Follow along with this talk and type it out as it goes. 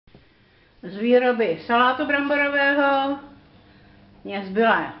Z výroby salátu bramborového mě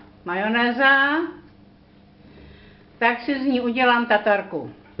zbyla majonéza, tak si z ní udělám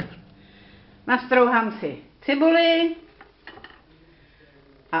tatarku. Nastrouhám si cibuli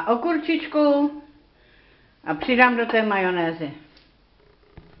a okurčičku a přidám do té majonézy.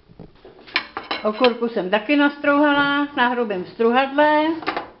 Okurku jsem taky nastrouhala na hrubém struhadle,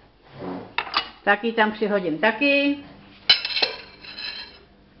 taky tam přihodím taky.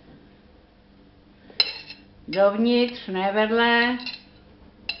 Dovnitř, ne vedle.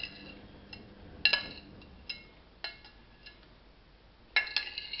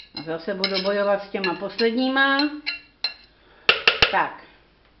 A zase budu bojovat s těma posledníma. Tak.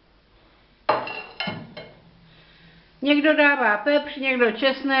 Někdo dává pepř, někdo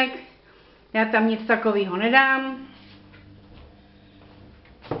česnek. Já tam nic takového nedám.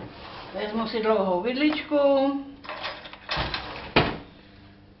 Vezmu si dlouhou vidličku.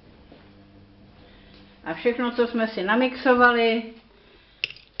 A všechno, co jsme si namixovali,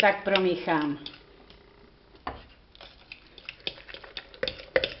 tak promíchám.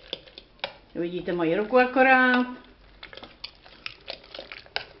 Vidíte moji ruku akorát.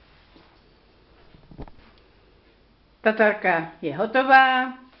 Tatarka je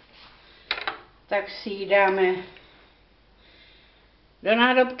hotová, tak si ji dáme do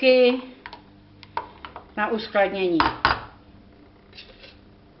nádobky na uskladnění.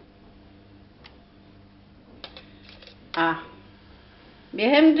 A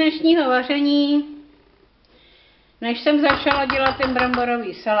během dnešního vaření, než jsem začala dělat ten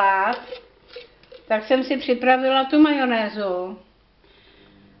bramborový salát, tak jsem si připravila tu majonézu.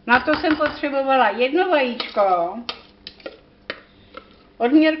 Na to jsem potřebovala 1 vajíčko,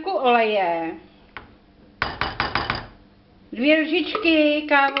 odměrku oleje, 2 lžičky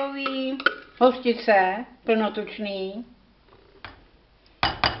kávové hořčice plnotučný,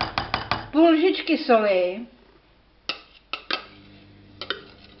 půl lžičky soli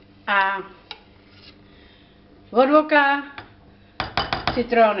a od voka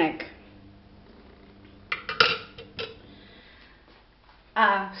citronek.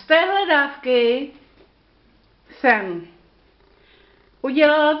 A z téhle dávky jsem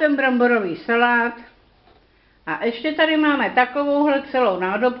udělala ten bramborový salát a ještě tady máme takovouhle celou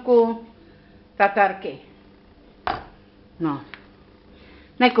nádobku tatarky. No,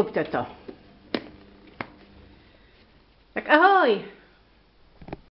 nekupte to. Tak ahoj!